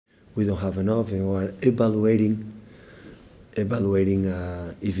we don't have enough, and we are evaluating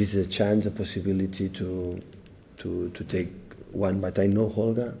if it's a chance, a possibility to take one. But I know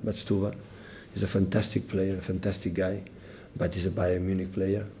Holger Badstuber. He's a fantastic player, a fantastic guy, but he's a Bayern Munich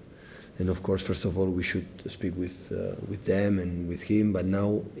player. And of course, first of all, we should speak with them and with him. But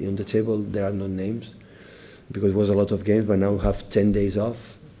now on the table there are no names, because it was a lot of games. But now we have 10 days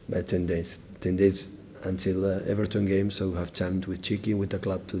off, by 10 days until Everton game. So we have time with Chiqui, with the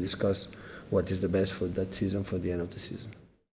club, to discuss what is the best for that season, for the end of the season.